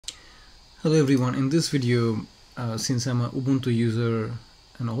Hello everyone, in this video, since I'm a Ubuntu user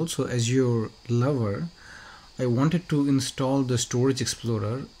and also Azure lover, I wanted to install the Storage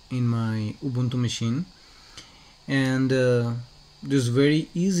Explorer in my Ubuntu machine, and there's a very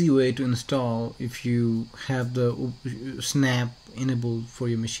easy way to install if you have the Snap enabled for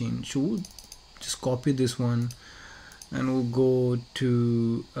your machine. So we'll just copy this one and we'll go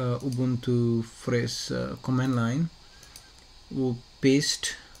to Ubuntu fresh command line. We'll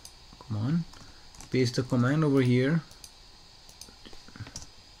paste the command over here,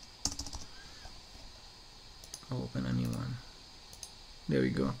 open a new one, there we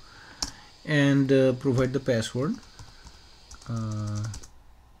go, and provide the password.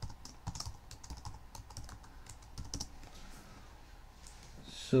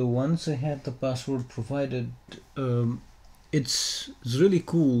 So once I have the password provided, it's really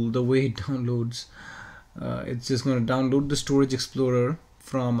cool the way it downloads. It's just going to download the Storage Explorer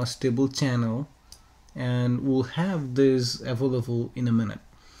from a stable channel, and we'll have this available in a minute.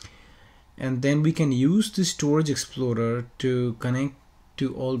 And then we can use the Storage Explorer to connect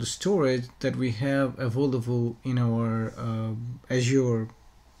to all the storage that we have available in our Azure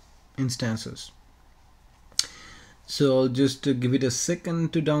instances. So I'll just give it a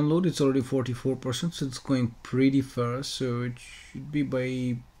second to download. It's already 44%, so it's going pretty fast. So it should be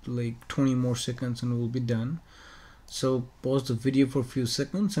by like 20 more seconds and we'll be done. So pause the video for a few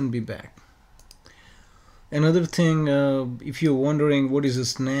seconds and be back. Another thing, if you're wondering what is a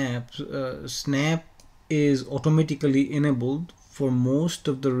Snap, Snap is automatically enabled for most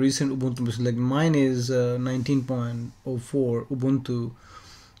of the recent Ubuntu machines. Like mine is 19.04 Ubuntu,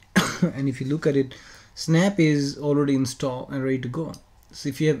 and if you look at it, Snap is already installed and ready to go. So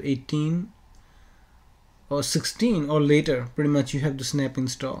if you have 18 or 16 or later, pretty much you have the Snap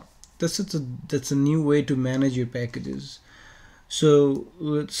installed. That's a new way to manage your packages. So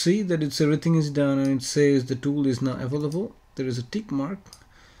let's see that everything is done, and it says the tool is now available. There is a tick mark.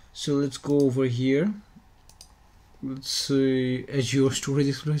 So let's go over here. Let's see, Azure Storage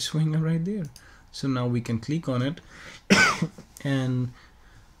Explorer is showing up right there. So now we can click on it and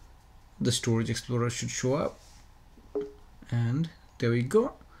the Storage Explorer should show up, and there we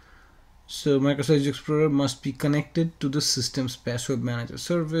go. So Microsoft Azure Explorer must be connected to the system's password manager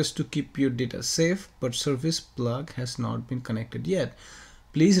service to keep your data safe, but service plug has not been connected yet.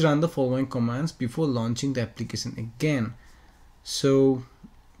 Please run the following commands before launching the application again. So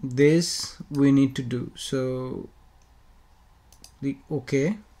this we need to do. So click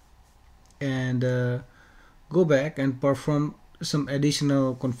OK and go back and perform some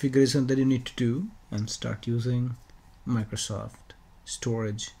additional configuration that you need to do and start using Microsoft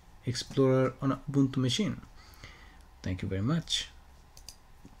Storage Explorer on a Ubuntu machine. Thank you very much.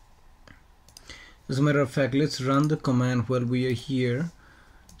 As a matter of fact, let's run the command while we are here.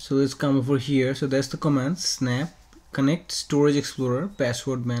 So let's come over here. So that's the command: snap connect Storage Explorer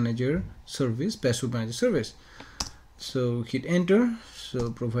password manager service, password manager service. So hit enter.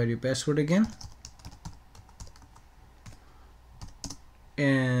 So provide your password again,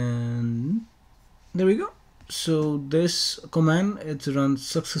 and there we go. So this command, it's run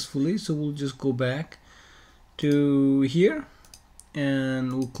successfully. So we'll just go back to here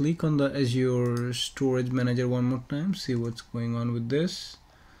and we'll click on the Azure Storage Manager one more time, see what's going on with this.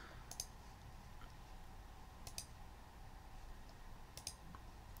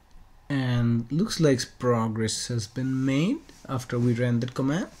 And looks like progress has been made after we ran that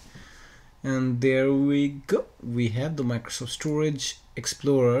command. And there we go. We have the Microsoft Storage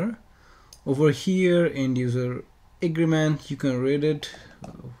Explorer. Over here, end user agreement, you can read it.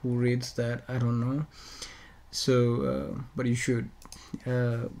 Who reads that? I don't know. So, but you should.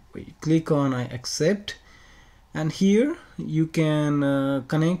 You click on I accept, and here you can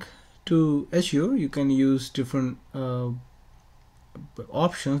connect to Azure. You can use different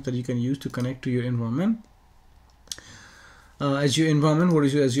options that you can use to connect to your environment. Azure environment, what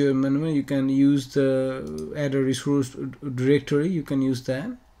is your Azure environment? You can use the add a resource directory. You can use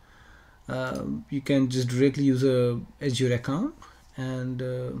that. You can just directly use a Azure account, and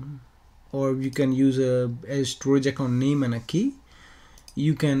or you can use a storage account name and a key.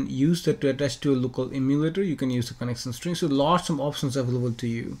 You can use that to attach to a local emulator. You can use a connection string. So lots of options available to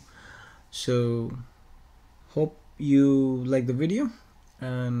you. So hope you like the video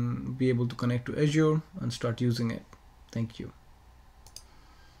and be able to connect to Azure and start using it. Thank you.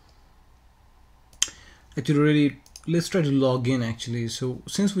 Actually, really, let's try to log in actually. So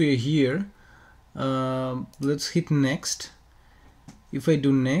since we are here, let's hit next. If I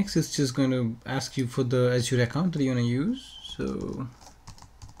do next, it's just going to ask you for the Azure account that you want to use. So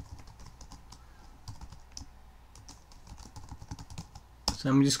So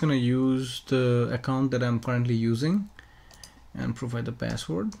I'm just going to use the account that I'm currently using and provide the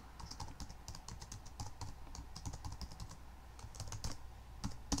password.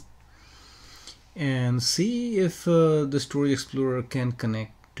 And see if the Storage Explorer can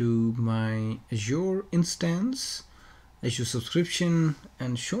connect to my Azure instance, Azure subscription,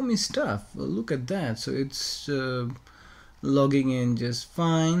 and show me stuff. Well, look at that. So it's logging in just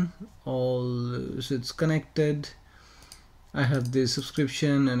fine. So it's connected. I have this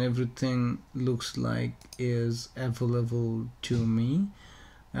subscription and everything looks like is available to me.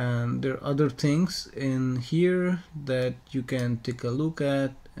 And there are other things in here that you can take a look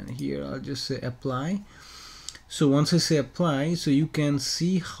at, and here I'll just say apply. So once I say apply, so you can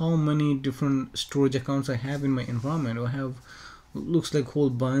see how many different storage accounts I have in my environment. I have, looks like a whole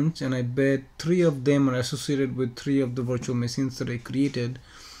bunch, and I bet 3 of them are associated with 3 of the virtual machines that I created,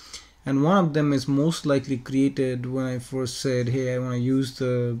 and one of them is most likely created when I first said, hey, I want to use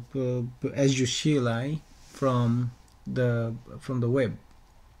the Azure CLI from the web.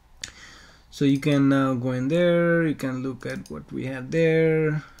 So you can now go in there, you can look at what we have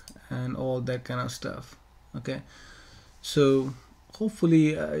there and all that kind of stuff. Okay, so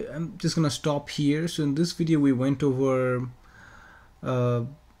hopefully I'm just gonna stop here. So in this video we went over a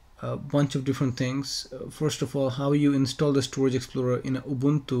bunch of different things. First of all, how you install the Storage Explorer in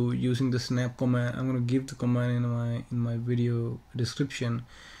Ubuntu using the snap command. I'm gonna give the command in my video description.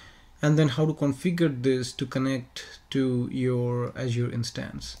 And then how to configure this to connect to your Azure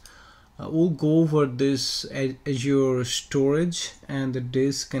instance. We'll go over this Azure storage and the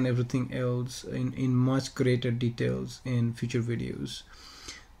disk and everything else in much greater details in future videos.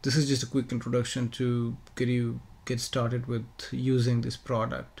 This is just a quick introduction to get started with using this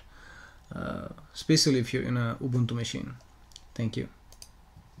product, especially if you're in a Ubuntu machine. Thank you.